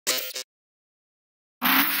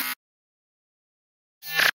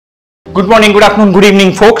Good morning, good afternoon, good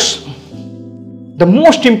evening, folks. The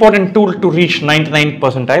most important tool to reach 99th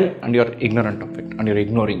percentile, and you're ignorant of it and you're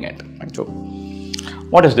ignoring it. And so,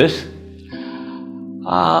 what is this?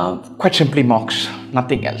 Quite simply mocks,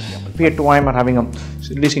 nothing else. We at IIM are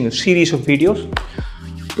releasing a series of videos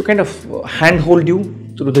to kind of handhold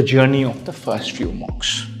you through the journey of the first few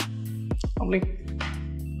mocks.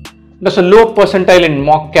 Does a low percentile in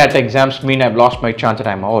mock CAT exams mean I've lost my chance that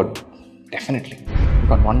I'm out? Definitely. You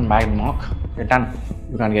got one bad mock, you're done.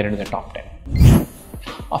 You can't get into the top 10.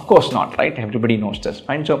 Of course not, right? Everybody knows this,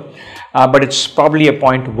 fine. So, but it's probably a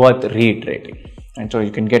point worth reiterating. And so you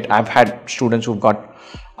can get, I've had students who've got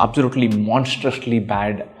absolutely monstrously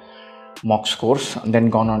bad mock scores and then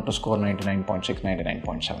gone on to score 99.6,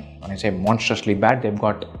 99.7. When I say monstrously bad, they've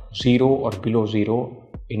got 0 or below 0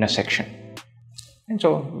 in a section. And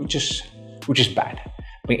so, which is bad.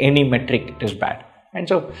 By any metric, it is bad. And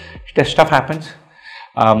so, this stuff happens.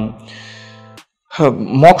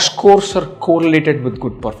 Mock scores are correlated with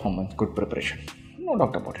good performance, good preparation. No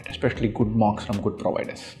doubt about it, especially good mocks from good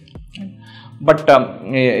providers. But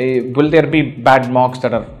will there be bad mocks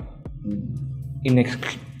that are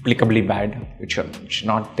inexplicably bad, which are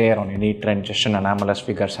not there on any trend, just an anomalous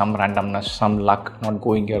figure, some randomness, some luck not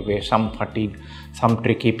going your way, some fatigue, some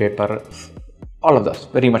tricky paper? All of this,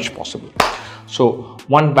 very much possible. So,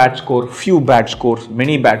 one bad score, few bad scores,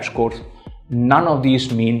 many bad scores, none of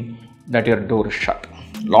these mean that your door is shut.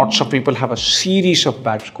 Lots of people have a series of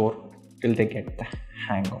bad score till they get the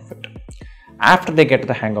hang of it. After they get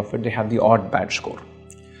the hang of it, they have the odd bad score.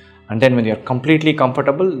 And then when you're completely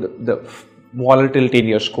comfortable, the volatility in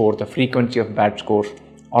your score, the frequency of bad scores,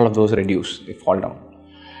 all of those reduce, they fall down.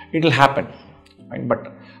 It will happen, right?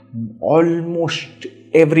 But almost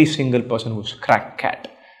every single person who's cracked CAT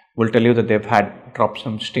will tell you that they've had dropped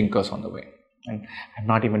some stinkers on the way. And I've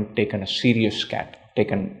not even taken a serious CAT, I've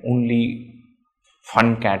taken only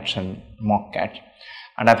fun CATs and mock CATs.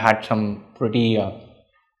 And I've had some pretty, I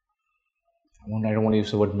don't want to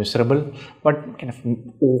use the word miserable, but kind of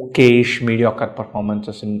okayish, mediocre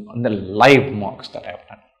performances on the live mocks that I've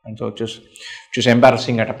done. And so just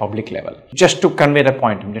embarrassing at a public level. Just to convey the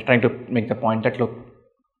point, I'm just trying to make the point that, look,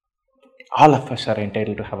 all of us are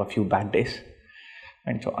entitled to have a few bad days.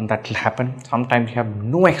 And so, and that will happen. Sometimes you have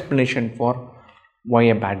no explanation for why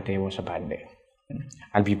a bad day was a bad day.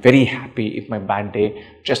 I'll be very happy if my bad day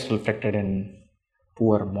just reflected in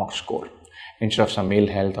poor mock score instead of some ill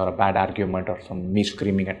health or a bad argument or some me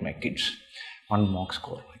screaming at my kids. One mock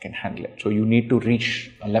score, I can handle it. So you need to reach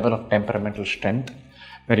a level of temperamental strength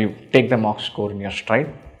where you take the mock score in your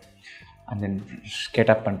stride and then just get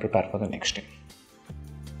up and prepare for the next day.